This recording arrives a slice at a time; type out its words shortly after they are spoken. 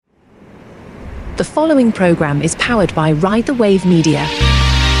The following program is powered by Ride the Wave Media.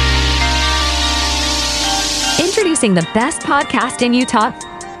 Introducing the best podcast in Utah,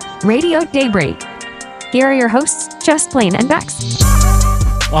 Radio Daybreak. Here are your hosts, Just Plain and Bex.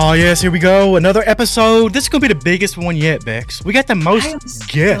 Oh, yes, here we go. Another episode. This is going to be the biggest one yet, Bex. We got the most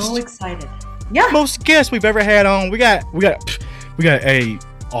guests. So excited. Yeah. Most guests we've ever had on. We got a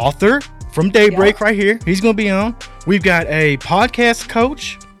author from Daybreak right here. He's going to be on. We've got a podcast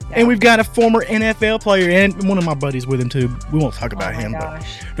coach. And we've got a former NFL player and one of my buddies with him too. We won't talk about him.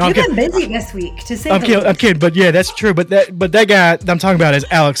 Gosh. But, no, You've been busy this week, to say I'm the kidding, least. I'm kidding, but yeah, that's true. But that guy that I'm talking about is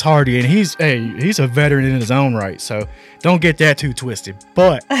Alex Hardy, and he's a veteran in his own right. So don't get that too twisted.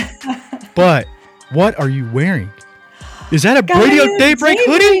 But what are you wearing? Is that a Radio Daybreak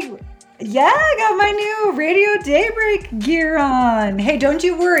hoodie? Yeah, I got my new Radio Daybreak gear on. Hey, don't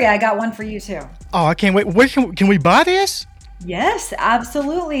you worry, I got one for you too. Oh, I can't wait. Where can we buy this? Yes,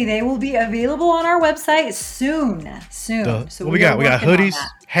 absolutely. They will be available on our website soon. So we got hoodies,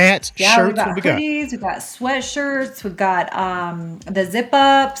 hats, shirts. We've got hoodies, we've got sweatshirts, we've got the zip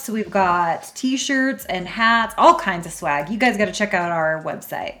ups, we've got t-shirts and hats, all kinds of swag. You guys got to check out our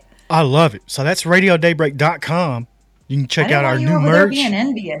website. I love it. So that's radiodaybreak.com. You can check out our new merch. There being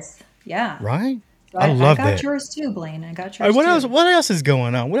envious. Yeah. Right? So I love that. I got yours too, Blaine. I got yours What too. What else is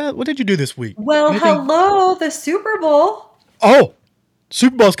going on? What did you do this week? Well, hello, the Super Bowl. Oh,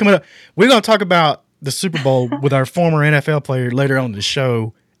 Super Bowl's coming up. We're going to talk about the Super Bowl with our former NFL player later on in the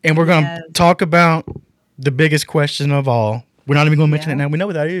show. And we're going to talk about the biggest question of all. We're not even going to mention it now. We know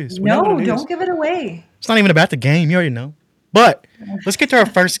what that is. Don't give it away. It's not even about the game. You already know. But let's get to our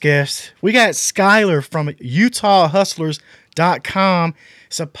first guest. We got Skylar from UtahHustlers.com.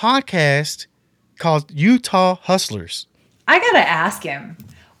 It's a podcast called Utah Hustlers. I got to ask him.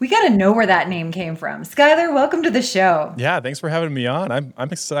 We got to know where that name came from. Skylar, welcome to the show. Yeah, thanks for having me on.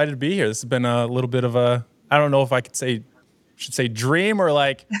 I'm excited to be here. This has been a little bit of a, I don't know if I should say dream or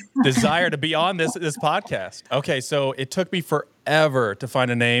like desire to be on this podcast. Okay, so it took me forever to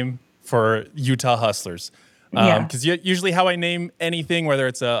find a name for Utah Hustlers. Because usually how I name anything, whether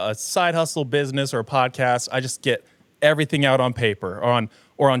it's a side hustle business or a podcast, I just get everything out on paper or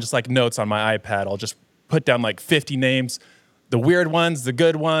on just like notes on my iPad. I'll just put down like 50 names, the weird ones, the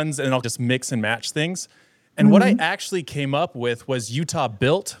good ones, and I'll just mix and match things. And what I actually came up with was Utah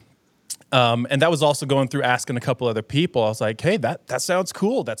Built. And that was also going through asking a couple other people. I was like, hey, that sounds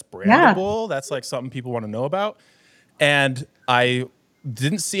cool. That's brandable. Yeah. That's like something people want to know about. And I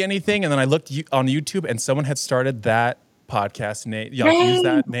didn't see anything. And then I looked on YouTube and someone had started that podcast name, used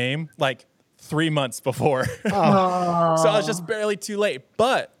that name like 3 months before. So I was just barely too late.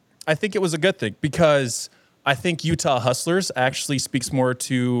 But I think it was a good thing because I think Utah Hustlers actually speaks more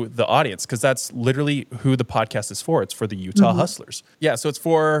to the audience because that's literally who the podcast is for. It's for the Utah Hustlers. Yeah, so it's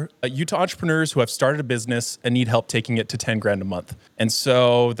for Utah entrepreneurs who have started a business and need help taking it to 10 grand a month. And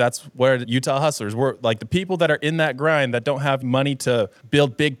so that's where Utah Hustlers, we're like the people that are in that grind that don't have money to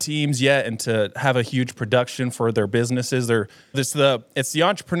build big teams yet and to have a huge production for their businesses. It's the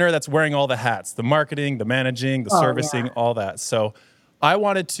entrepreneur that's wearing all the hats, the marketing, the managing, the servicing, all that. So I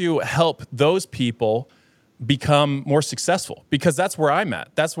wanted to help those people become more successful because that's where I'm at.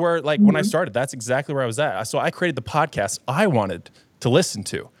 That's where, like, when I started, that's exactly where I was at. So I created the podcast I wanted to listen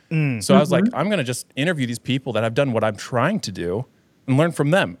to. So I was like, I'm going to just interview these people that have done what I'm trying to do and learn from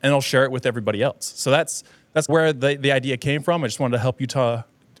them, and I'll share it with everybody else. So that's where the idea came from. I just wanted to help Utah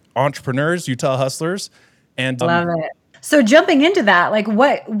entrepreneurs, Utah hustlers. And love it. So jumping into that, like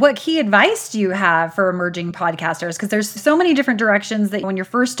what key advice do you have for emerging podcasters? Because there's so many different directions that when you're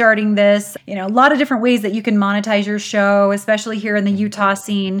first starting this, a lot of different ways that you can monetize your show, especially here in the Utah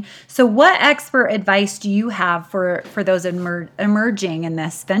scene. So what expert advice do you have for those emerging in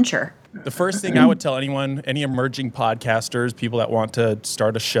this venture? The first thing I would tell any emerging podcasters, people that want to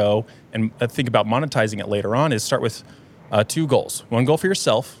start a show and think about monetizing it later on, is start with 2 goals. One goal for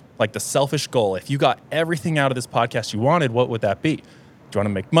yourself, like the selfish goal. If you got everything out of this podcast you wanted, what would that be? Do you want to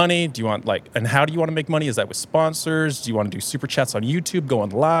make money? And how do you want to make money? Is that with sponsors? Do you want to do super chats on YouTube, go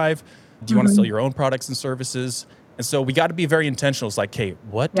on live? Do you want to sell your own products and services? And so we got to be very intentional. It's like, hey,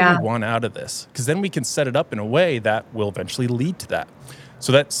 what do we want out of this? Because then we can set it up in a way that will eventually lead to that.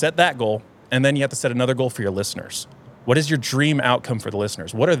 So set that goal, and then you have to set another goal for your listeners. What is your dream outcome for the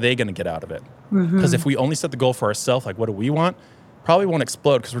listeners? What are they going to get out of it? Because if we only set the goal for ourselves, like what do we want? Probably won't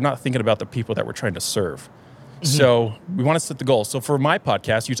explode because we're not thinking about the people that we're trying to serve. So we want to set the goal. So for my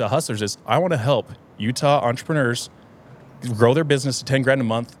podcast, Utah Hustlers, I want to help Utah entrepreneurs grow their business to 10 grand a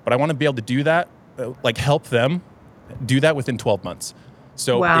month, but I want to be able to do that, like help them do that within 12 months.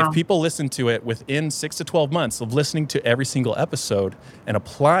 So if people listen to it within 6 to 12 months of listening to every single episode and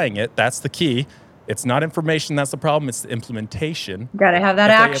applying it, that's the key. It's not information that's the problem. It's the implementation. Got to have that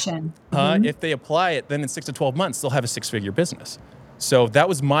If they- action. If they apply it, then in 6 to 12 months, they'll have a 6-figure business. So that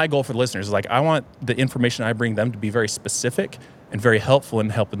was my goal for the listeners. Like, I want the information I bring them to be very specific and very helpful in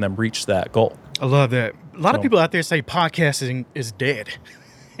helping them reach that goal. I love that. A lot of So- people out there say podcasting is dead.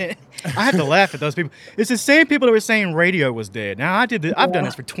 I have to laugh at those people. It's the same people that were saying radio was dead. Now I've done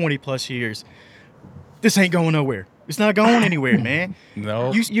this for 20 plus years. This ain't going nowhere. It's not going anywhere, man.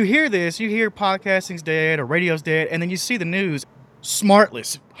 No. You hear this, you hear podcasting's dead or radio's dead, and then you see the news.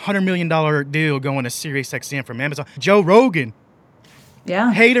 Smartless, $100 million deal going to SiriusXM from Amazon. Joe Rogan,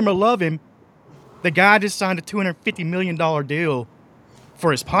 Yeah. hate him or love him, the guy just signed a $250 million deal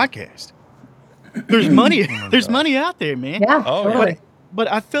for his podcast. There's money. There's money out there, man. Yeah. Oh, yeah. totally. But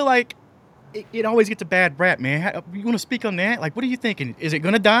I feel like it always gets a bad rap, man. You want to speak on that? Like, what are you thinking? Is it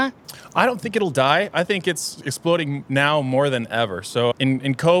going to die? I don't think it'll die. I think it's exploding now more than ever. So in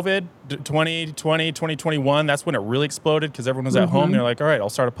COVID, 2020, 2021, that's when it really exploded because everyone was at home. They're like, all right, I'll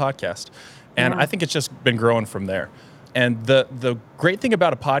start a podcast. And I think it's just been growing from there. And the great thing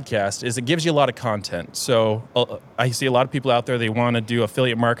about a podcast is it gives you a lot of content. So I see a lot of people out there, they want to do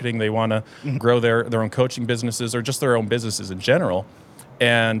affiliate marketing. They want to grow their own coaching businesses or just their own businesses in general.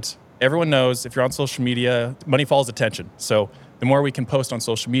 And everyone knows if you're on social media, money follows attention. So the more we can post on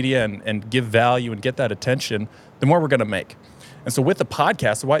social media and give value and get that attention, the more we're going to make. And so with the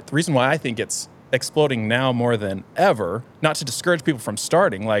podcast, the reason why I think it's exploding now more than ever, not to discourage people from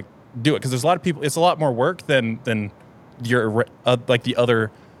starting, like do it. Because there's a lot of people, it's a lot more work than your like the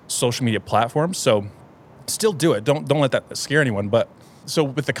other social media platforms. So still do it. Don't let that scare anyone. But so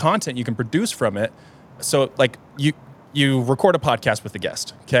with the content you can produce from it, so like you record a podcast with a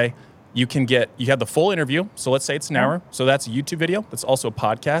guest, okay? You have the full interview. So let's say it's an hour. So that's a YouTube video. That's also a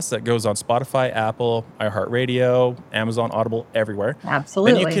podcast that goes on Spotify, Apple, iHeartRadio, Amazon, Audible, everywhere.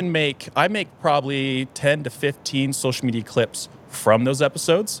 Absolutely. Then I make probably 10 to 15 social media clips from those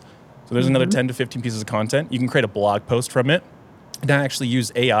episodes. So there's another 10 to 15 pieces of content. You can create a blog post from it. And I actually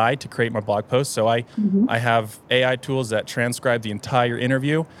use AI to create my blog post. So I have AI tools that transcribe the entire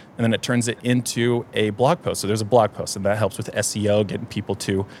interview, and then it turns it into a blog post. So there's a blog post, and that helps with SEO, getting people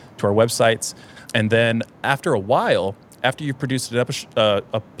to our websites. And then after a while, after you've produced a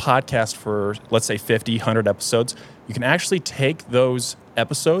podcast for, let's say, 50, 100 episodes, you can actually take those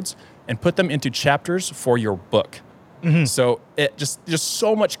episodes and put them into chapters for your book. So it just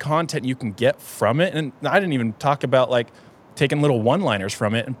so much content you can get from it. And I didn't even talk about like taking little one-liners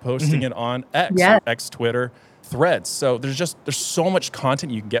from it and posting it on X, Yeah. or X, Twitter, Threads. So there's so much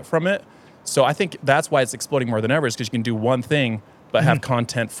content you can get from it. So I think that's why it's exploding more than ever, is because you can do one thing but have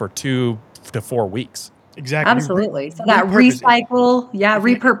content for 2 to 4 weeks. Exactly. Absolutely. So that Repurpose it. recycle,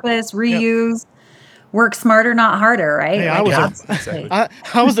 repurpose, reuse, work smarter, not harder, right? Hey, Like, I absolutely.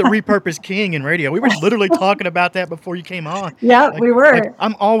 was the repurpose king in radio. We were literally talking about that before you came on. Yeah, we were. Like,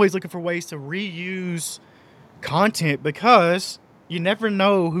 I'm always looking for ways to reuse content because you never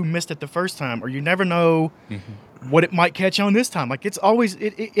know who missed it the first time, or you never know what it might catch on this time. Like it always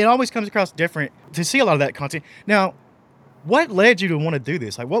comes across different to see a lot of that content. Now, what led you to want to do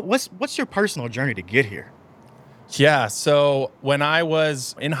this? Like what's your personal journey to get here? Yeah. So when I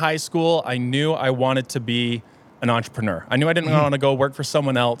was in high school, I knew I wanted to be an entrepreneur. I knew I didn't want to go work for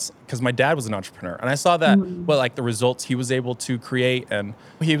someone else because my dad was an entrepreneur. And I saw that, like the results he was able to create, and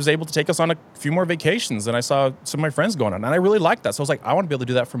he was able to take us on a few more vacations. And I saw some of my friends going on, and I really liked that. So I was like, I want to be able to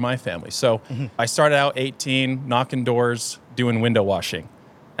do that for my family. So I started out 18, knocking doors, doing window washing.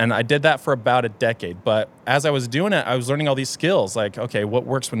 And I did that for about a decade. But as I was doing it, I was learning all these skills. Like, okay, what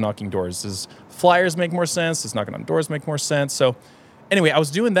works with knocking doors? Does flyers make more sense? Does knocking on doors make more sense? So anyway, I was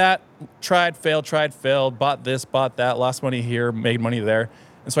doing that, tried, failed, bought this, bought that, lost money here, made money there.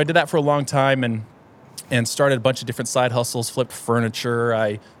 And so I did that for a long time and started a bunch of different side hustles, flipped furniture.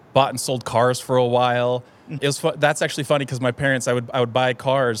 I bought and sold cars for a while. It was that's actually funny because my parents, I would buy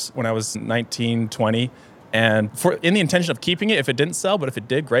cars when I was 19, 20, and in the intention of keeping it if it didn't sell, but if it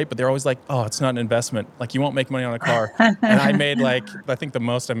did, great. But they're always like, oh, it's not an investment. Like, you won't make money on a car. And I made I think the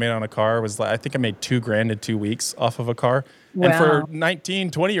most I made on a car was I think I made $2,000 in 2 weeks off of a car. Wow. And for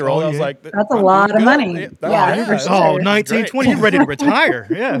 19, 20-year-old, I was like, That's a I'm lot doing of good. money. Yeah, Yeah, for it's sure. Oh, great. 19, 20, you're ready to retire.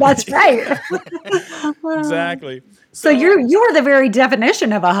 Yeah. That's right. Exactly. So you're the very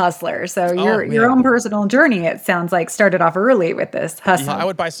definition of a hustler. So your man. own personal journey, it sounds like, started off early with this hustle. Yeah, I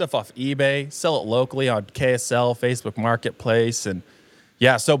would buy stuff off eBay, sell it locally on KSL, Facebook Marketplace. And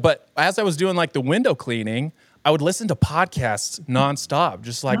yeah, but as I was doing like the window cleaning, I would listen to podcasts nonstop,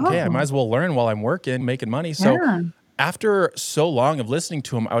 just like, hey, I might as well learn while I'm working, making money. So after so long of listening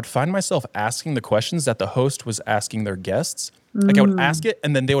to them, I would find myself asking the questions that the host was asking their guests. Like I would ask it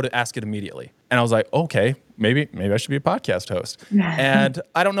and then they would ask it immediately. And I was like, okay, maybe I should be a podcast host. And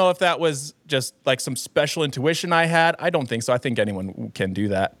I don't know if that was just like some special intuition I had. I don't think so. I think anyone can do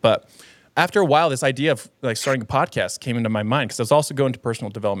that. But after a while, this idea of like starting a podcast came into my mind because I was also going to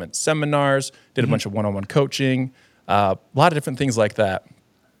personal development seminars, did a bunch of one-on-one coaching, a lot of different things like that.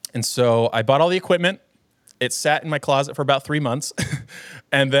 And so I bought all the equipment. It sat in my closet for about 3 months.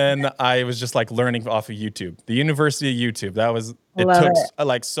 And then I was just like learning off of YouTube, the University of YouTube. It took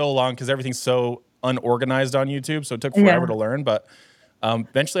like so long because everything's so unorganized on YouTube. So it took forever to learn. But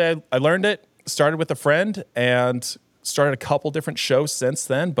eventually I learned it, started with a friend, and started a couple different shows since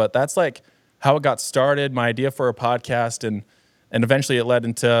then. But that's like how it got started, my idea for a podcast. And eventually it led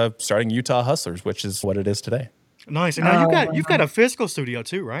into starting Utah Hustlers, which is what it is today. Nice. And now you've got a physical studio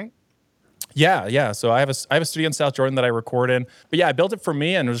too, right? Yeah. So I have a studio in South Jordan that I record in. But yeah, I built it for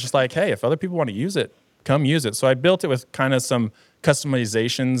me and it was just like, hey, if other people want to use it, come use it. So I built it with kind of some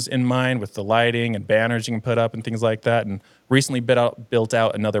customizations in mind with the lighting and banners you can put up and things like that. And recently built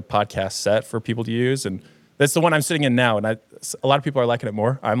out another podcast set for people to use. And that's the one I'm sitting in now. And a lot of people are liking it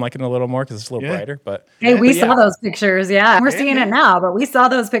more. I'm liking it a little more because it's a little brighter. But hey, we saw those pictures. Yeah, we're seeing it now, but we saw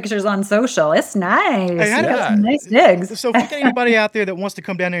those pictures on social. It's nice. Hey, nice digs. So if you got anybody out there that wants to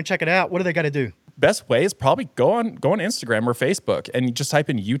come down there and check it out, what do they got to do? Best way is probably go on Instagram or Facebook and you just type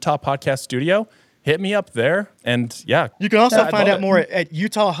in Utah Podcast Studio. Hit me up there. And yeah. You can also find out more at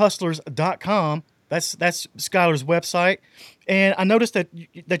utahhustlers.com. That's Skylar's website. And I noticed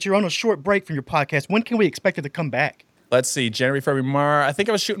that you're on a short break from your podcast. When can we expect it to come back? Let's see, January, February, March. I think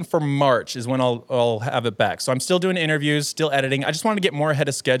I was shooting for March is when I'll have it back. So I'm still doing interviews, still editing. I just wanted to get more ahead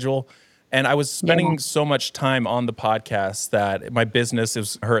of schedule. And I was spending so much time on the podcast that my business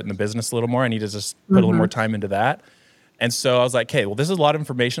is hurting the business a little more. I need to just put a little more time into that. And so I was like, hey, well, this is a lot of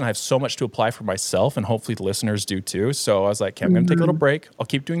information. I have so much to apply for myself, and hopefully the listeners do too. So I was like, okay, I'm going to take a little break. I'll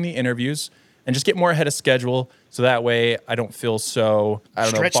keep doing the interviews and just get more ahead of schedule. So that way I don't feel so,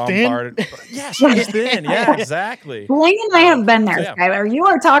 bombarded. Stretched thin. Yeah, exactly. Blaine and I have been there, Skylar. You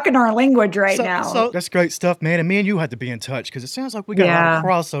are talking our language now. So that's great stuff, man. And me and you have to be in touch because it sounds like we got a lot of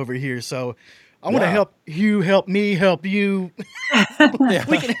crossover here. So I want to help you, help me, help you.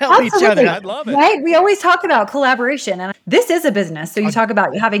 We can help each other. I'd love it. Right? We always talk about collaboration. And this is a business. So you talk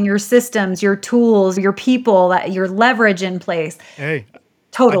about having your systems, your tools, your people, your leverage in place. Hey.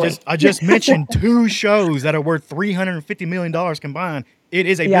 Totally. I just mentioned 2 shows that are worth $350 million combined. It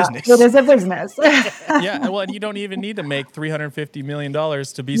is a business. It is a business. Yeah. Well, and you don't even need to make $350 million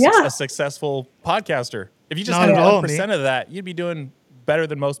to be a successful podcaster. If you just had 1% of that, you'd be doing better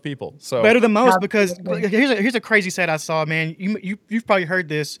than most people. So better than most because here's a crazy stat I saw, man. You've probably heard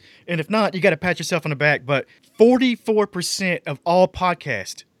this, and if not, you got to pat yourself on the back. But 44% of all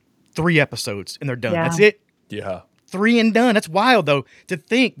podcasts, 3 episodes, and they're done. That's it. Yeah. 3 and done. That's wild, though, to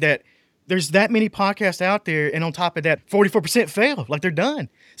think that there's that many podcasts out there, and on top of that, 44% fail, like they're done.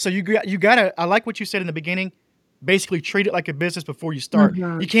 So you gotta. I like what you said in the beginning. Basically, treat it like a business before you start.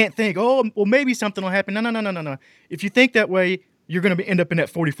 You can't think, oh, well, maybe something will happen. No. If you think that way, you're going to end up in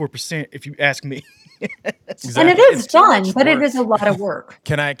that 44%. If you ask me. Exactly. And it is fun, but it is a lot of work.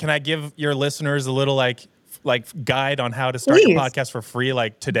 Can I give your listeners a little like guide on how to start your podcast for free,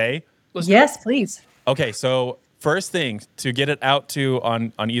 like today? Yes, please. Okay, so. First thing to get it out to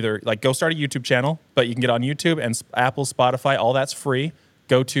on either go start a YouTube channel, but you can get on YouTube and Apple, Spotify, all that's free.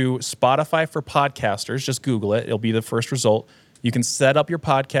 Go to Spotify for Podcasters. Just Google it. It'll be the first result. You can set up your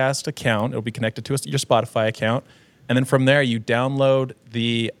podcast account. It'll be connected to your Spotify account. And then from there, you download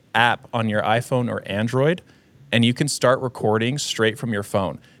the app on your iPhone or Android, and you can start recording straight from your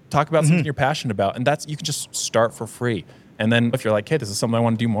phone. Talk about something you're passionate about, and you can just start for free. And then if you're like, hey, this is something I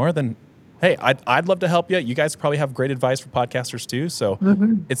want to do more, then hey, I'd love to help you. You guys probably have great advice for podcasters too. So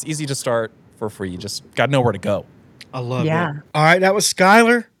it's easy to start for free. You just got to know where to go. I love it. All right. That was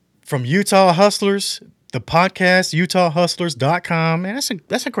Skylar from Utah Hustlers, the podcast, utahhustlers.com. Man,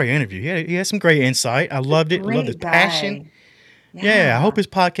 that's a great interview. He had some great insight. I loved it. Loved his passion. Yeah. I hope his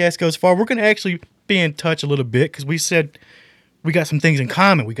podcast goes far. We're going to actually be in touch a little bit because we said we got some things in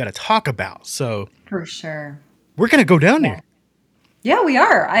common we got to talk about. So for sure. We're going to go down there. Yeah, we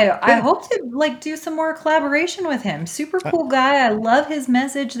are. I hope to do some more collaboration with him. Super cool guy. I love his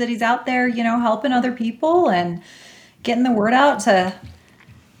message that he's out there, helping other people and getting the word out to,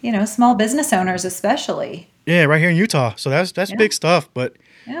 small business owners especially. Yeah, right here in Utah. So that's big stuff. But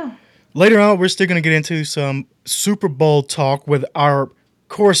later on, we're still going to get into some Super Bowl talk with our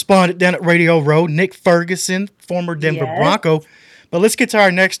correspondent down at Radio Row, Nick Ferguson, former Denver Bronco. But let's get to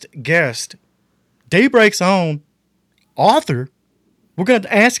our next guest, Daybreak's own author. We're going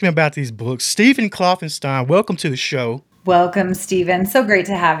to ask him about these books. Stephen Kloffenstein, welcome to the show. Welcome, Stephen. So great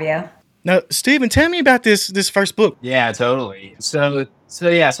to have you. Now, Steven, tell me about this first book. Yeah, totally. So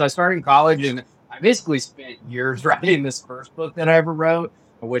I started in college and I basically spent years writing this first book that I ever wrote,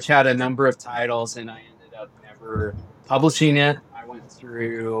 which had a number of titles, and I ended up never publishing it. I went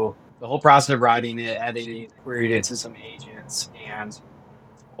through the whole process of writing it, editing it, queried it to some agents, and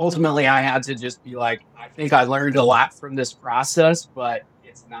ultimately I had to just be like, I think I learned a lot from this process, but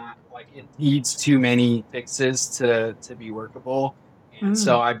it's not like it needs too many fixes to be workable. And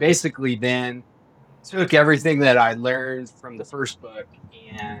so I basically then took everything that I learned from the first book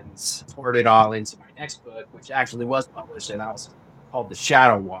and poured it all into my next book, which actually was published, and that was called The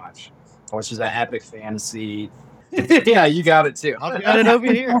Shadow Watch, which is an epic fantasy. Yeah, you got it too. I've got it over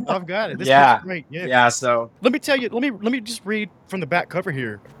here. I've got it. This Yeah. book's great. Yeah. Yeah, so Let me tell you. Let me just read from the back cover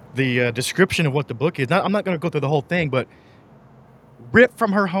here the description of what the book is. I'm not going to go through the whole thing, but ripped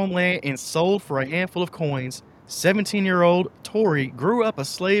from her homeland and sold for a handful of coins, 17-year-old Tori grew up a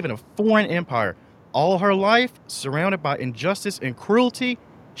slave in a foreign empire. All her life, surrounded by injustice and cruelty,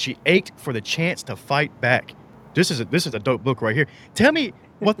 she ached for the chance to fight back. This is a dope book right here. Tell me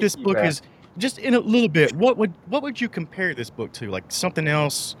what this You book bet. is. Just in a little bit, what would you compare this book to? Like something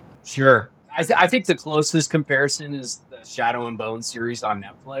else? sure. I think the closest comparison is the Shadow and Bone series on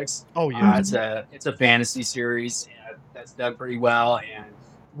Netflix. Oh yeah. It's a fantasy series that's done pretty well, and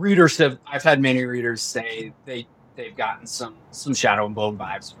I've had many readers say they've gotten some Shadow and Bone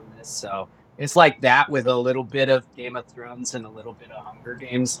vibes from this. So it's like that with a little bit of Game of Thrones and a little bit of Hunger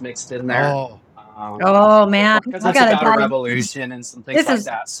Games mixed in there. Oh, Oh man, because I it's gotta about a dive- revolution and some things This like is-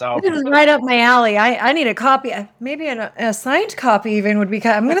 that. So This is right up my alley. I need a copy. Maybe a signed copy even would be.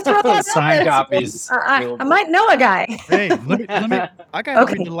 I'm going to throw that out Signed there. copies. I might know a guy. hey, let me. I got to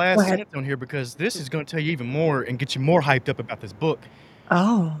Okay, read the go last ahead. sentence on here because this is going to tell you even more and get you more hyped up about this book.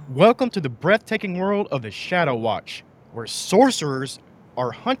 Oh, Welcome to the breathtaking world of the Shadow Watch, where sorcerers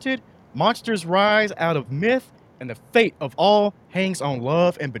are hunted, monsters rise out of myth, and the fate of all hangs on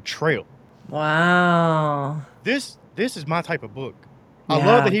love and betrayal. wow. This is my type of book. I Yeah.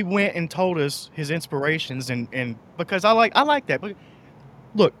 love that he went and told us his inspirations and because I like that. But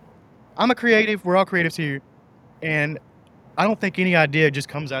look, I'm a creative. We're all creatives here, and I don't think any idea just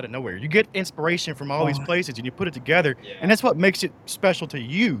comes out of nowhere. You get inspiration from all these Oh. places and you put it together, Yeah. and that's what makes it special to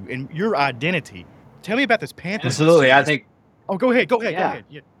you and your identity. Tell me about this Panther. absolutely, I think. Oh, go ahead. Go Yeah. ahead.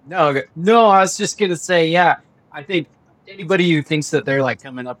 Yeah. No, I was just gonna say, yeah. I think anybody who thinks that they're like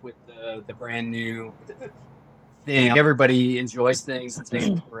coming up with the brand new thing, everybody enjoys things and takes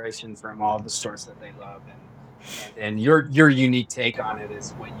inspiration from all the stories that they love, and your unique take on it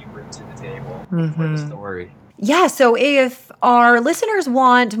is what you bring to the table for the story. Yeah. So if our listeners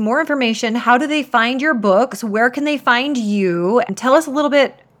want more information, how do they find your books? Where can they find you? And tell us a little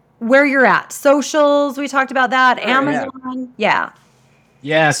bit where you're at. Socials, we talked about that. Sure, yeah. Amazon. Yeah.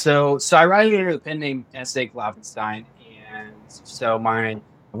 Yeah, so I write under the pen name S.A. Klopfenstein, and so my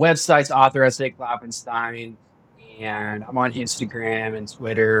website's author S.A. Klopfenstein, and I'm on Instagram and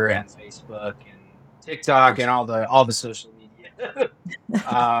Twitter and Facebook and TikTok and all the social media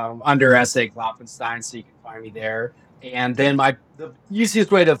under S.A. Klopfenstein, so you can find me there. And then the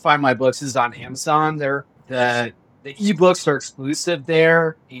easiest way to find my books is on Amazon. The ebooks are exclusive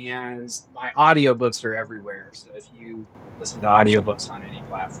there, and my audiobooks are everywhere. So if you listen to audiobooks on any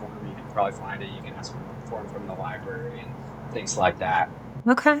platform, you can probably find it. You can ask for them from the library and things like that.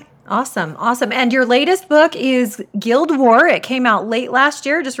 Okay. Awesome. Awesome. And your latest book is Guild War. It came out late last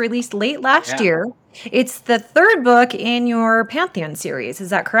year, just released late last Yeah. year. It's the third book in your Pantheon series.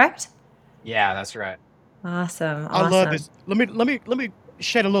 Is that correct? Yeah, that's right. Awesome. I love this. Let me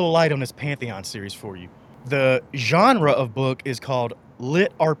shed a little light on this Pantheon series for you. The genre of book is called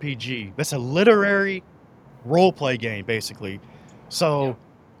Lit RPG. That's a literary role play game, basically. So,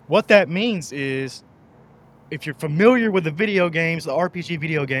 what that means is, if you're familiar with the video games, the RPG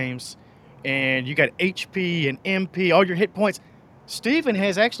video games, and you got HP and MP, all your hit points, Steven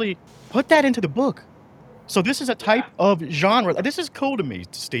has actually put that into the book. So this is a type of genre. This is cool to me,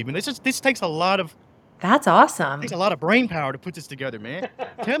 Steven. This takes a lot of That's awesome. brain power to put this together, man.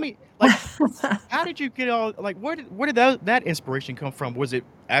 Tell me, like, how did you get all like where did that inspiration come from? Was it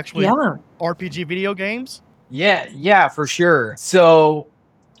actually Yeah. RPG video games? Yeah, for sure. So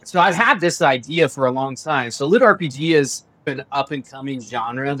I've had this idea for a long time. So lit RPG has been an up and coming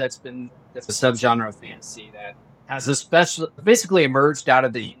genre that's a subgenre of fantasy that has basically emerged out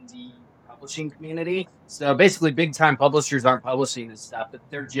of the indie publishing community. So basically big time publishers aren't publishing this stuff, but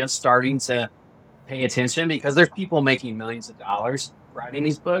they're just starting to pay attention because there's people making millions of dollars writing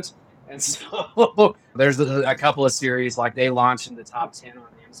these books. And so there's a couple of series like they launch in the top 10 on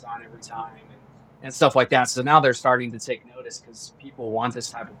Amazon every time. and stuff like that. So now they're starting to take notice because people want this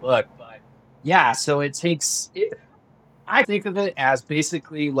type of book. But yeah, so it takes it. I think of it as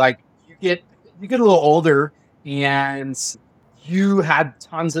basically like you get a little older and you had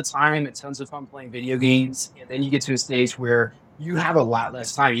tons of time and tons of fun playing video games, and then you get to a stage where you have a lot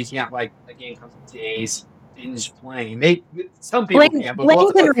less time. You can't like a game comes in days binge playing. Some people can, but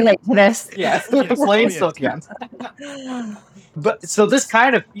Blaine can relate to this. yeah, Blaine still can. But so this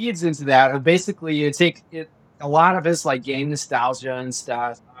kind of feeds into that. Basically, you take it. A lot of it's like game nostalgia and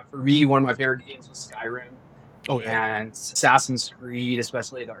stuff. For me, one of my favorite games was Skyrim. Oh, yeah. And Assassin's Creed,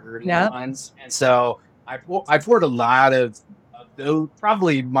 especially the early Yep. ones. And so I poured a lot of those,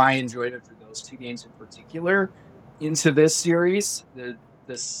 probably my enjoyment for those two games in particular, into this series. The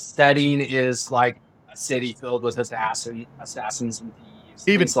setting is like a city filled with assassins and thieves,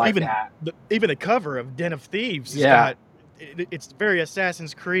 things like that. Even the cover of Den of Thieves, Yeah. it's very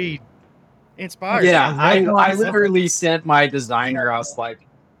Assassin's Creed inspired. Yeah, I literally sent my designer. I was like,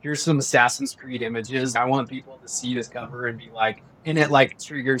 "Here's some Assassin's Creed images. I want people to see this cover and be like, and it like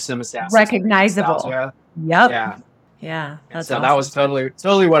triggers some Assassin's Recognizable. Creed nostalgia." Yep. Yeah. Yeah. And so that was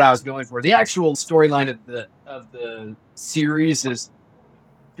totally what I was going for. The actual storyline of the series is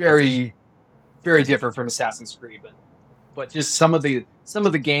very, very different from Assassin's Creed, but just some of the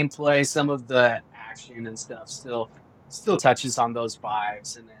gameplay, some of the action and stuff still touches on those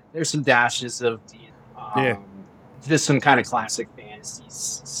vibes, and then there's some dashes of just some kind of classic fantasy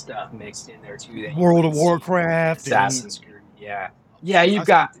stuff mixed in there too. That World of Warcraft, Assassin's Creed, yeah. You've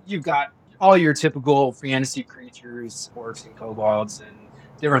got all your typical fantasy creatures, orcs and kobolds, and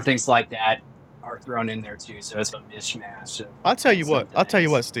different things like that are thrown in there too. So it's a mishmash. I'll tell you what,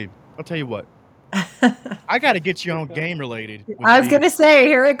 Steve. I'll tell you what. I got to get you on game related. I was gonna say,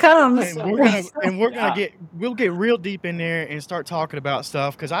 here it comes. And we'll get real deep in there and start talking about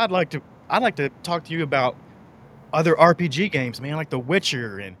stuff because I'd like to talk to you about other RPG games, man, like The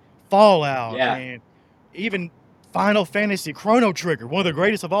Witcher and Fallout and even Final Fantasy Chrono Trigger, one of the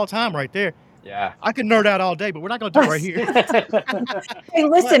greatest of all time, right there. Yeah, I could nerd out all day, but we're not going to do it right here. Hey,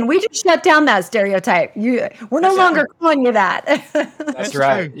 listen, we just shut down that stereotype. We're no longer calling you that. That's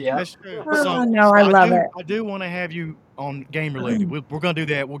right. True. Yeah, That's true. Oh, no, I love it. I do want to have you on game related. We're going to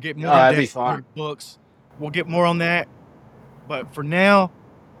do that. We'll get more that'd be in-depth fun. with books. We'll get more on that. But for now,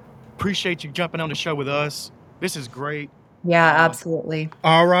 appreciate you jumping on the show with us. This is great. Yeah, absolutely.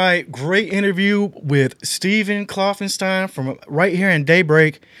 All right. Great interview with Stephen Kloffenstein from right here in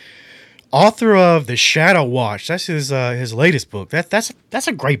Daybreak, author of The Shadow Watch. That's his latest book. That's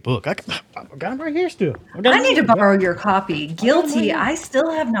a great book. I got him right here still. I need to borrow your copy. Guilty. I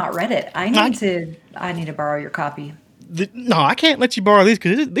still have not read it. I need to borrow your copy. No, I can't let you borrow these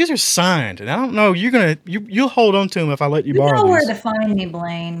because these are signed, and I don't know. You'll hold on to them if I let you borrow these. You know where to find me,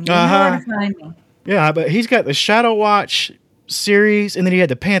 Blaine. You know where to find me. Yeah, but he's got the Shadow Watch series, and then he had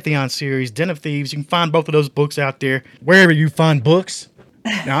the Pantheon series, Den of Thieves. You can find both of those books out there wherever you find books.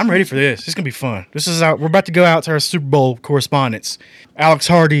 Now I'm ready for this. This is gonna be fun. We're about to go out to our Super Bowl correspondents, Alex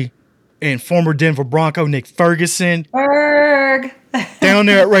Hardy and former Denver Bronco Nick Ferguson. Berg. Down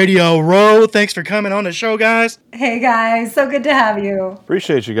there at Radio Row. Thanks for coming on the show, guys. Hey guys, so good to have you.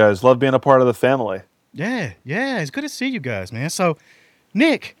 Appreciate you guys. Love being a part of the family. Yeah, it's good to see you guys, man. So,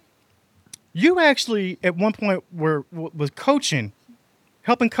 Nick, you actually at one point was coaching,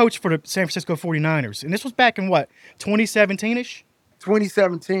 helping coach for the San Francisco 49ers, and this was back in what, 2017-ish?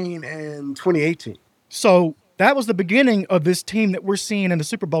 2017 and 2018. So that was the beginning of this team that we're seeing in the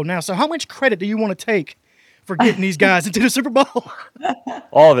Super Bowl now. So how much credit do you want to take for getting these guys into the Super Bowl?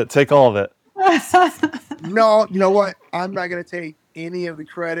 All of it. Take all of it. No, you know what? I'm not going to take any of the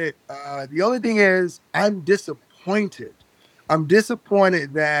credit. The only thing is I'm disappointed. I'm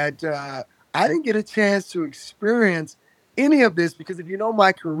disappointed that I didn't get a chance to experience any of this because if you know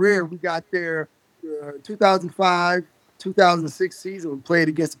my career, we got there 2005, 2006 season. We played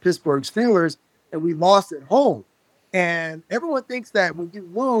against the Pittsburgh Steelers and we lost at home. And everyone thinks that when you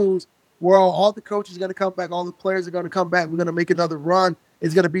lose, well, all the coaches are going to come back, all the players are going to come back. We're going to make another run.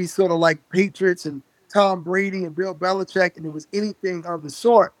 It's going to be sort of like Patriots and Tom Brady and Bill Belichick, and it was anything of the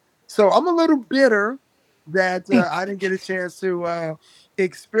sort. So I'm a little bitter that I didn't get a chance to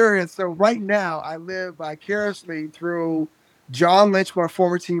experience. So right now, I live vicariously through John Lynch, my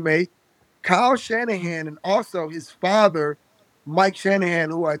former teammate, Kyle Shanahan, and also his father, Mike Shanahan,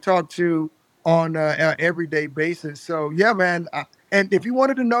 who I talk to on an everyday basis. So, yeah, man. And if you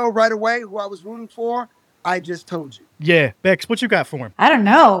wanted to know right away who I was rooting for, I just told you. Yeah, Bex, what you got for him? I don't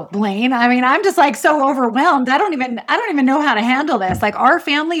know, Blaine. I mean, I'm just like so overwhelmed. I don't even know how to handle this. Like our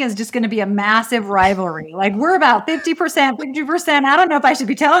family is just going to be a massive rivalry. Like we're about 50%, 50%. I don't know if I should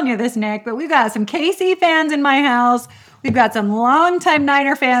be telling you this, Nick, but we've got some KC fans in my house. We've got some longtime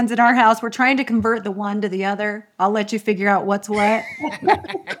Niner fans in our house. We're trying to convert the one to the other. I'll let you figure out what's what.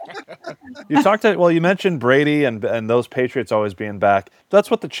 You mentioned Brady and those Patriots always being back.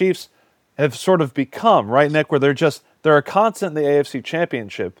 That's what the Chiefs have sort of become, right, Nick? Where they're a constant in the AFC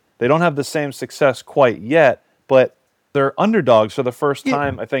Championship. They don't have the same success quite yet, but they're underdogs for the first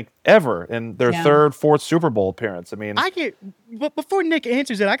time, I think, ever in their third, fourth Super Bowl appearance. I mean, but before Nick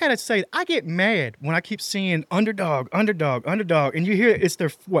answers it, I gotta say, I get mad when I keep seeing underdog, and you hear it's their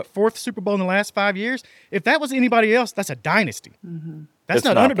fourth Super Bowl in the last 5 years. If that was anybody else, that's a dynasty. Mm-hmm. That's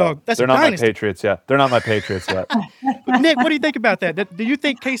not underdog. Though. That's They're a not dynasty. my Patriots yet. They're not my Patriots yet. But Nick, what do you think about that? Do you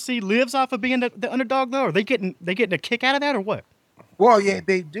think KC lives off of being the underdog though? Are they getting a kick out of that or what? Well, yeah,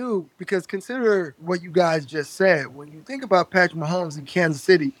 they do, because consider what you guys just said. When you think about Patrick Mahomes in Kansas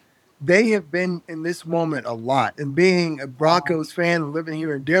City, they have been in this moment a lot. And being a Broncos fan and living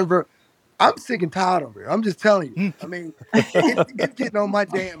here in Denver, I'm sick and tired of it. I'm just telling you. I mean, it's getting on my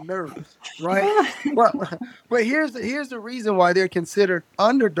damn nerves, right? But here's the reason why they're considered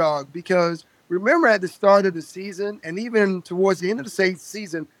underdog, because remember at the start of the season and even towards the end of the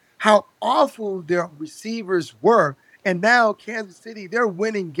season, how awful their receivers were. And now Kansas City, they're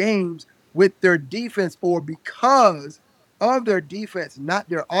winning games with their defense or because of their defense, not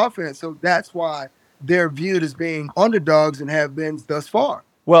their offense. So that's why they're viewed as being underdogs and have been thus far.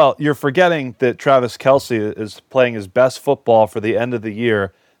 Well, you're forgetting that Travis Kelce is playing his best football for the end of the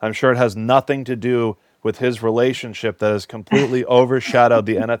year. I'm sure it has nothing to do with his relationship that has completely overshadowed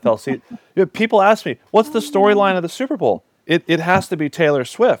the NFL season. People ask me, what's the storyline of the Super Bowl? It has to be Taylor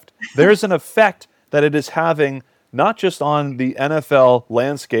Swift. There's an effect that it is having not just on the NFL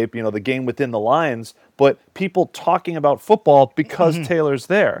landscape, the game within the lines, but people talking about football because Taylor's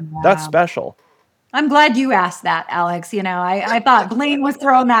there. Wow. That's special. I'm glad you asked that, Alex. I thought Blaine was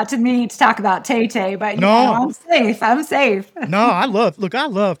throwing that to me to talk about Tay-Tay, but I'm safe. I'm safe. No, I love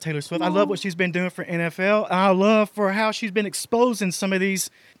Taylor Swift. I love what she's been doing for NFL. I love for how she's been exposing some of these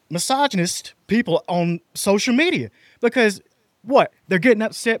misogynist people on social media, because they're getting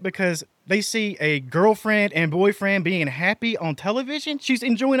upset because they see a girlfriend and boyfriend being happy on television. She's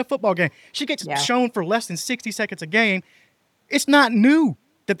enjoying a football game. She gets shown for less than 60 seconds a game. It's not new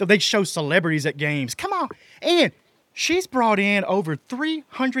that they show celebrities at games. Come on. And she's brought in over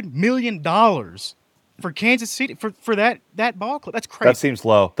 $300 million for Kansas City for that ball club. That's crazy. That seems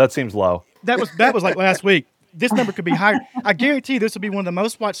low. That was like last week. This number could be higher. I guarantee this will be one of the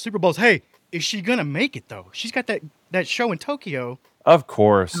most watched Super Bowls. Hey, is she gonna make it though? She's got that show in Tokyo. Of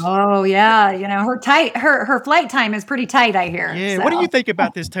course. Oh yeah, her flight time is pretty tight, I hear. Yeah. So. What do you think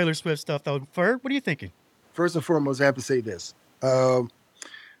about this Taylor Swift stuff though, Ferg? What are you thinking? First and foremost, I have to say this.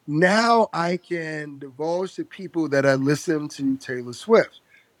 Now I can divulge to people that I listen to Taylor Swift,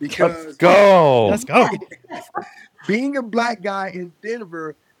 because Let's go. Being a black guy in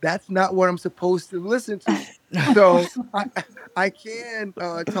Denver, that's not what I'm supposed to listen to. So I can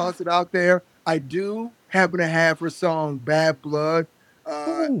toss it out there. I do happen to have her song "Bad Blood"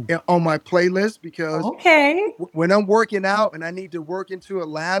 on my playlist, because when I'm working out and I need to work into a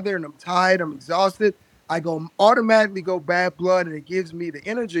lather and I'm tired, I'm exhausted, I automatically go "Bad Blood" and it gives me the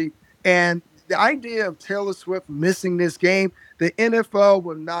energy. And the idea of Taylor Swift missing this game, the NFL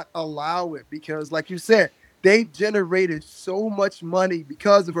will not allow it, because like you said, they generated so much money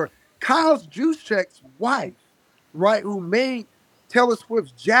because of her. Kyle Juszczyk's wife, right, who made Taylor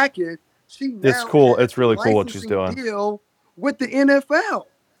Swift's jacket, It's cool. It's really cool what she's doing. Deal with the NFL.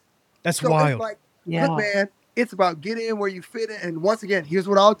 That's wild. It's like, look, man, it's about getting in where you fit in. And once again, here's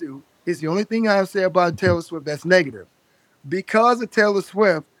what I'll do. It's the only thing I'll say about Taylor Swift that's negative. Because of Taylor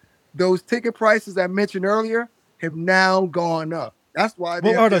Swift, those ticket prices I mentioned earlier have now gone up. That's why.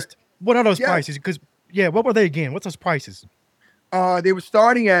 What are those prices? Because what were they again? What's those prices? They were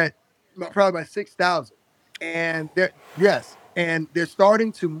starting at probably about 6,000, and they're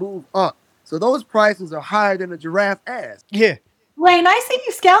starting to move up. So those prices are higher than a giraffe ass. Yeah. Lane, I see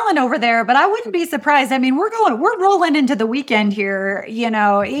you scowling over there, but I wouldn't be surprised. I mean, we're rolling into the weekend here.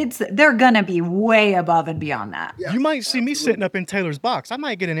 They're gonna be way above and beyond that. Yeah, you might see me sitting up in Taylor's box. I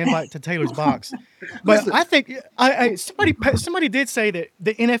might get an invite to Taylor's box. But I think somebody did say that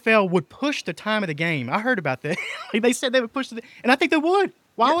the NFL would push the time of the game. I heard about that. They said they would push and I think they would.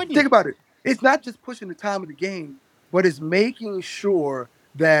 Why wouldn't you? Think about it. It's not just pushing the time of the game, but it's making sure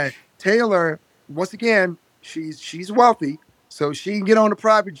that Taylor, once again, she's wealthy. so she can get on a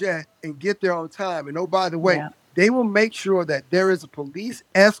private jet and get there on time. And oh, by the way, Yeah. they will make sure that there is a police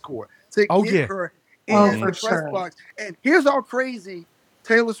escort to Oh, get yeah. her Oh, in for the press sure. box. And here's how crazy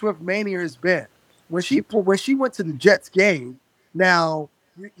Taylor Swift mania has been. When she went to the Jets game, now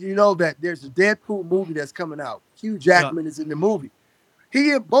you know that there's a Deadpool movie that's coming out. Hugh Jackman is in the movie.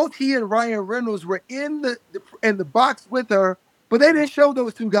 Both he and Ryan Reynolds were in the box with her, but they didn't show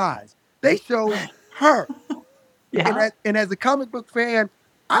those two guys. They showed her. Yeah. And as a comic book fan,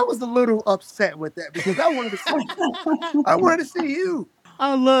 I was a little upset with that because I wanted to see you.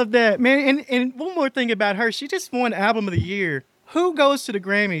 I love that, man. And one more thing about her, she just won Album of the Year. Who goes to the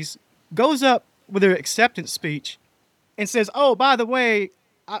Grammys, goes up with her acceptance speech, and says, "Oh, by the way,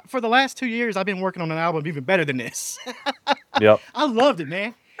 for the last 2 years, I've been working on an album even better than this." Yep. I loved it,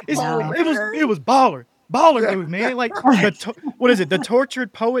 man. Wow. It was baller move, man. Like what is it? The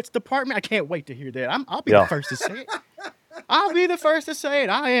Tortured Poets Department. I can't wait to hear that. I'll be Yeah. the first to say it. I'll be the first to say it.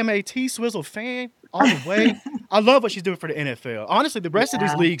 I am a T Swizzle fan all the way. I love what she's doing for the NFL. Honestly, the rest of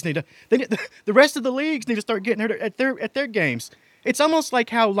these leagues the rest of the leagues need to start getting her at their games. It's almost like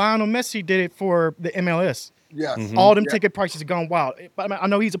how Lionel Messi did it for the MLS. Yes. Mm-hmm. All them ticket prices have gone wild. I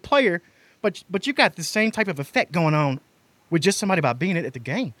know he's a player, but you got the same type of effect going on with just somebody about being at the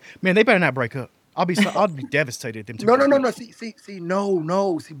game. Man, they better not break up. I'll be devastated if them two. No. break up. See,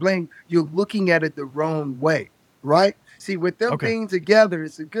 no. See, Blaine, you're looking at it the wrong way, right? See, with them Okay. being together,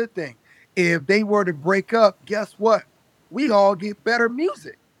 it's a good thing. If they were to break up, guess what? We all get better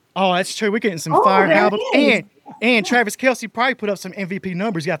music. Oh, that's true. We're getting some Oh, fire there it albums, is. and Travis Kelce probably put up some MVP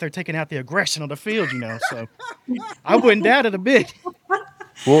numbers out there taking out the aggression on the field. So I wouldn't doubt it a bit.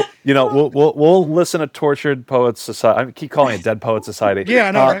 We'll listen to Tortured Poets Society. I keep calling it Dead Poets Society. Yeah,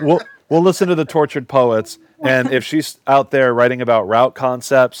 I know, right? We'll listen to the Tortured Poets, and if she's out there writing about route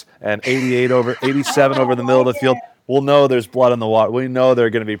concepts and 87 over the middle of the field, we'll know there's blood in the water. We know there are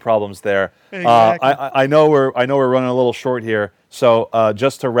going to be problems there. Exactly. I know we're running a little short here, so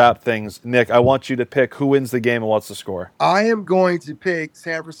just to wrap things, Nick, I want you to pick who wins the game and what's the score. I am going to pick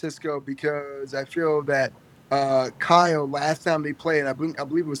San Francisco because I feel that Kyle, last time they played, I believe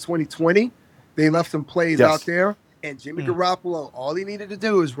it was 2020, they left some plays out there. And Jimmy Garoppolo, all he needed to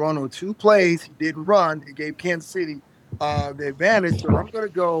do is run on 2 plays. He didn't run. It gave Kansas City the advantage. So I'm going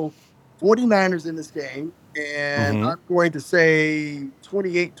to go 49ers in this game. And I'm going to say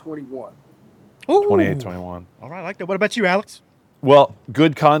 28-21. 28-21. All right, I like that. What about you, Alex? Well,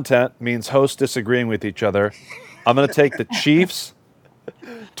 good content means hosts disagreeing with each other. I'm going to take the Chiefs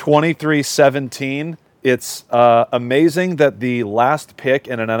 23-17. It's amazing that the last pick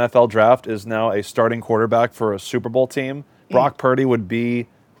in an NFL draft is now a starting quarterback for a Super Bowl team. Brock Purdy would be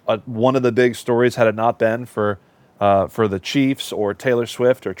one of the big stories had it not been for the Chiefs or Taylor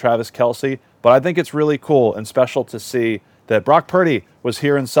Swift or Travis Kelce. But I think it's really cool and special to see that Brock Purdy was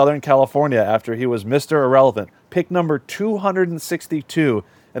here in Southern California after he was Mr. Irrelevant, pick number 262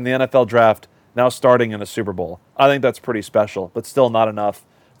 in the NFL draft, now starting in a Super Bowl. I think that's pretty special, but still not enough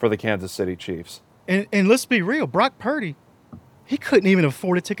for the Kansas City Chiefs. And let's be real, Brock Purdy, he couldn't even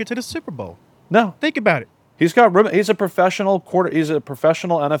afford a ticket to the Super Bowl. No, Think about it. he's a professional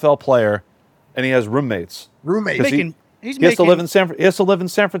NFL player, and he has roommates. Roommates. He's He has to making live in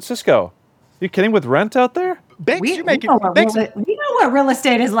San Francisco. You kidding with rent out there? Bex, We you're making know what Bex, real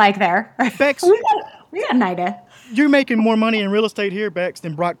estate is like there. Bex, We got an idea. you're making more money in real estate here, Bex,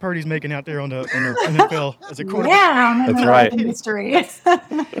 than Brock Purdy's making out there in the NFL as a quarterback. Yeah, I'm in That's the right. industry.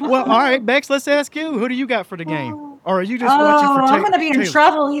 Well, all right, Bex, let's ask you. Who do you got for the game? Or are you just watching for I'm going to be in Taylor?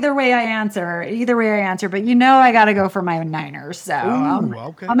 trouble either way I answer. But you know I got to go for my Niners. So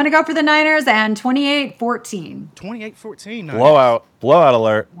okay. I'm going to go for the Niners and 28-14. 28-14. Nice. Blowout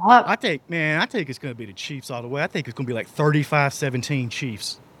alert. I think it's going to be the Chiefs all the way. I think it's going to be like 35-17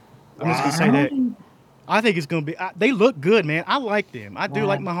 Chiefs. I'm just going to say that. I think it's going to be – they look good, man. I like them. I do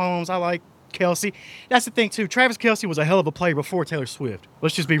like Mahomes. I like Kelce. That's the thing, too. Travis Kelce was a hell of a player before Taylor Swift.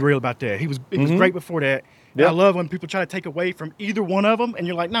 Let's just be real about that. He was great before that. Yeah. I love when people try to take away from either one of them, and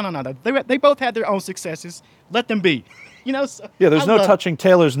you're like, no. They both had their own successes. Let them be. So, Yeah, there's I no love- touching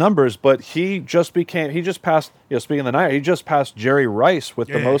Taylor's numbers, but he just passed, speaking of the night, he just passed Jerry Rice with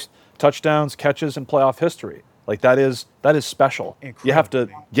the Yeah. most touchdowns, catches in playoff history. Like that is special. You have to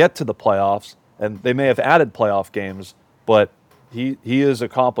Incredible. get to the playoffs, and they may have added playoff games, but he is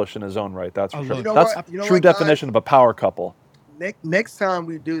accomplished in his own right. That's for I sure. love You know That's what? You know true what, guys? definition of a power couple. Next time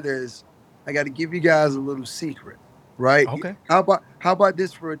we do this, I got to give you guys a little secret, right? Okay. How about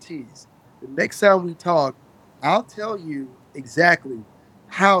this for a tease? The next time we talk, I'll tell you exactly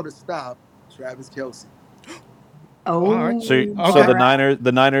how to stop Travis Kelce. Oh, All right. So Okay.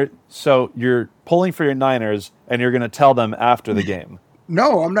 the Niners. So your pulling for your Niners, and you're going to tell them after the game.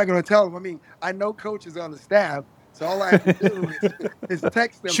 No, I'm not going to tell them. I mean, I know coaches on the staff, so all I have to do is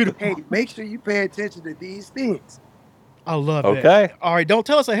text them, hey, make sure you pay attention to these things. I love it. Okay. All right, don't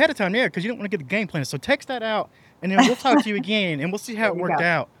tell us ahead of time there because you don't want to get the game plan. So text that out, and then we'll talk to you again, and we'll see how it worked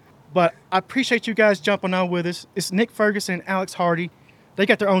out. But I appreciate you guys jumping on with us. It's Nick Ferguson and Alex Hardy. They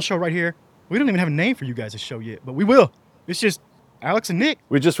got their own show right here. We don't even have a name for you guys' show yet, but we will. It's just Alex and Nick.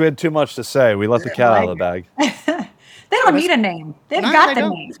 We had too much to say. We let the cat out of the bag. They don't need a name. They've got the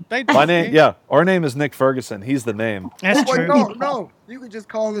name. My name, yeah. Our name is Nick Ferguson. He's the name. That's true. No. You can just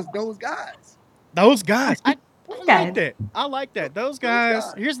call us those guys. Those guys. I like that. I like that. Those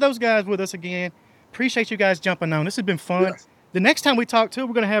guys. Here's those guys with us again. Appreciate you guys jumping on. This has been fun. Yes. The next time we talk too,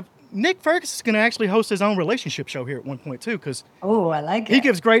 we're going to have Nick Ferguson is going to actually host his own relationship show here at one point too, because I like it. he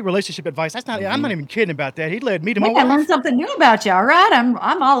gives great relationship advice. That's not. I'm not even kidding about that. He led me to my I wife. learned something new about you. All right,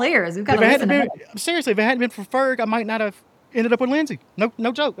 I'm all ears. We've got to listen to him. Seriously, if it hadn't been for Ferg, I might not have ended up with Lindsay.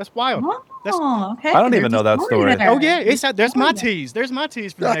 No joke. That's wild. Oh, okay. I don't even know that story. Oh yeah, it's out. There's my tease. There's my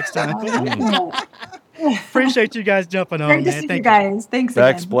tease for the next time. Appreciate you guys jumping on, Great to man. see Thank you guys. Thanks That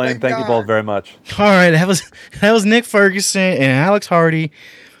again. explained. Thank you both very much. All right, that was Nick Ferguson and Alex Hardy,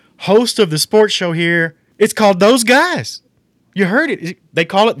 host of the sports show here. It's called Those Guys. You heard it. They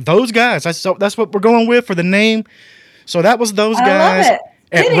call it Those Guys. That's what we're going with for the name. So that was Those Guys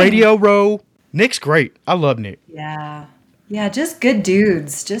at Radio Row. Nick's great. I love Nick. Yeah, just good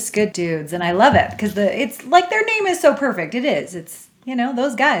dudes. And I love it because it's like their name is so perfect. It is. It's,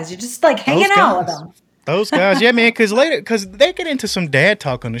 those guys. You're just like hanging out with them. Those guys. Yeah, man, because they get into some dad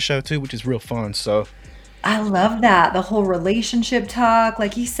talk on the show too, which is real fun. So I love that. The whole relationship talk,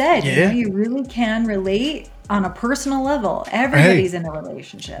 like he said, you really can relate on a personal level. Everybody's in a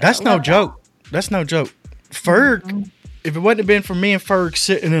relationship. That's no joke. That's no joke. Ferg, if it wouldn't have been for me and Ferg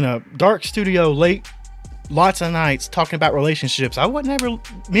sitting in a dark studio late, lots of nights talking about relationships,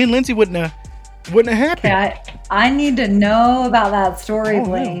 me and Lindsay wouldn't have happened. Okay, I need to know about that story,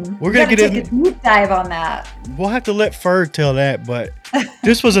 Blaine. We're going to take a deep dive on that. We'll have to let Ferg tell that, but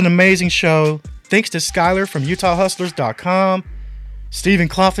this was an amazing show. Thanks to Skylar from UtahHustlers.com, Stephen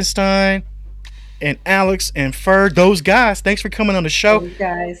Kloffenstein, and Alex and Ferg. Those guys, thanks for coming on the show. Those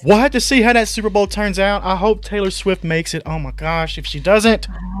guys. We'll have to see how that Super Bowl turns out. I hope Taylor Swift makes it. Oh my gosh, if she doesn't.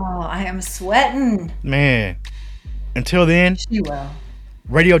 Oh, I am sweating. Man, until then. She will.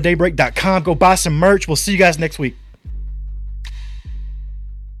 RadioDaybreak.com. Go buy some merch. We'll see you guys next week.